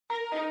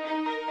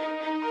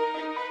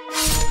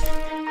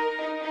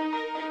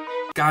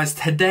Guys,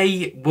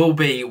 today will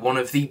be one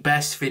of the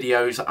best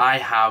videos I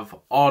have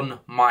on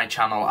my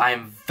channel. I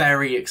am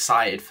very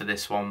excited for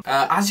this one.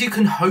 As you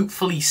can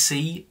hopefully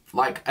see,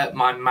 like at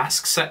my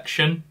mask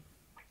section,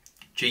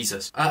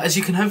 as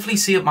you can hopefully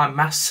see at my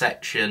mask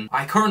section,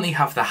 I currently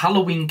have the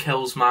Halloween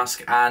Kills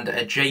mask and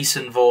a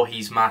Jason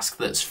Voorhees mask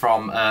that's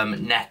from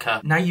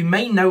NECA. Now you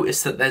may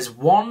notice that there's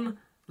one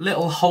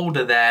little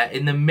holder there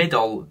in the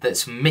middle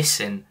that's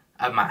missing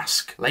a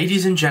mask.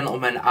 Ladies and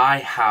gentlemen, I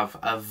have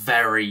a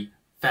very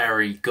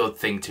good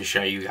thing to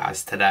show you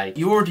guys today.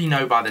 You already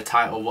know by the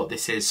title what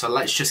this is, so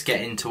let's just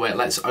get into it.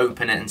 Let's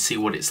open it and see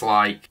what it's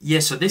like. Yeah,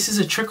 so this is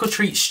a Trick or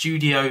Treat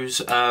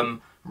Studios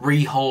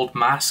rehold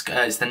mask.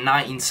 It's the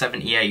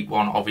 1978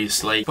 one,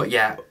 obviously. But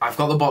yeah, I've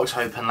got the box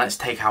open. Let's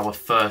take our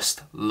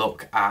first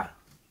look at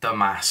the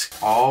mask.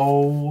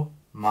 Oh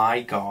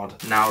my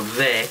god. Now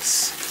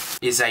this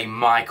is a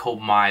Michael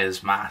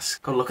Myers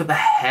mask. God, look at the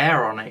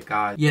hair on it,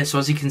 guys. Yeah, so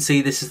as you can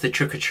see, this is the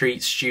Trick or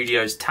Treat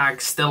Studios tag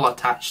still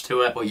attached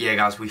to it. But yeah,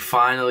 guys, we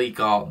finally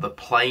got the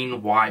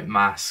plain white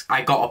mask.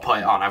 I gotta put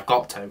it on, I've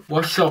got to.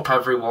 What's up,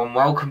 everyone?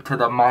 Welcome to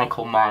the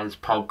Michael Myers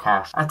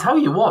podcast. I tell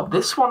you what,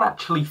 this one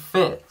actually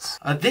fits.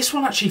 This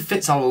one actually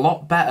fits a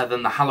lot better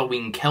than the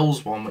Halloween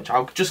Kills one, which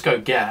I'll just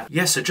go get.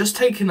 Yeah, so just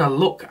taking a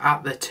look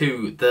at the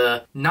two,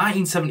 the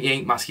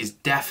 1978 mask is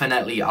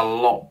definitely a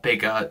lot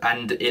bigger,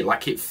 and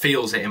it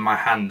feels it in my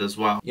hand as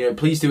well. You know,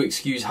 please do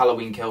excuse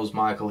Halloween Kills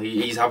Michael.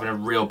 He's having a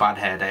real bad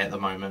hair day at the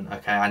moment,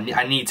 okay?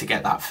 I need to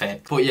get that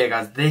fixed. But yeah,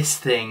 guys, this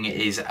thing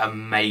is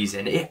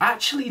amazing. It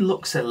actually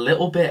looks a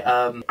little bit,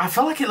 I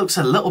feel like it looks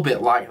a little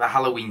bit like the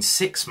Halloween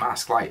 6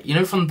 mask, like, you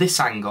know, from this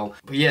angle.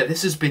 But yeah,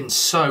 this has been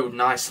so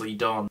nicely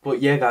done.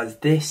 But yeah, guys,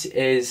 this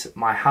is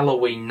my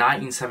Halloween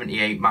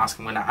 1978 mask.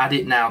 I'm gonna add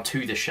it now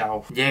to the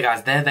shelf. Yeah,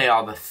 guys, there they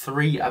are, the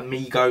three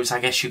amigos, I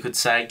guess you could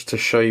say. To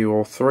show you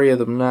all three of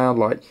them now,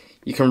 like,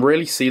 you can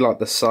really see like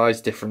the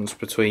size difference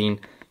between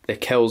the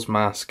Kills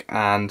mask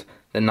and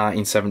the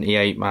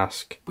 1978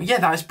 mask. But yeah,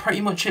 that is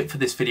pretty much it for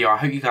this video. I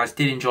hope you guys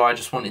did enjoy. I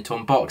just wanted to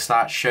unbox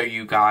that, show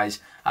you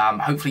guys.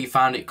 Hopefully you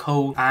found it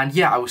cool. And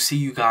yeah, I will see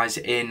you guys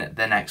in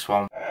the next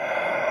one.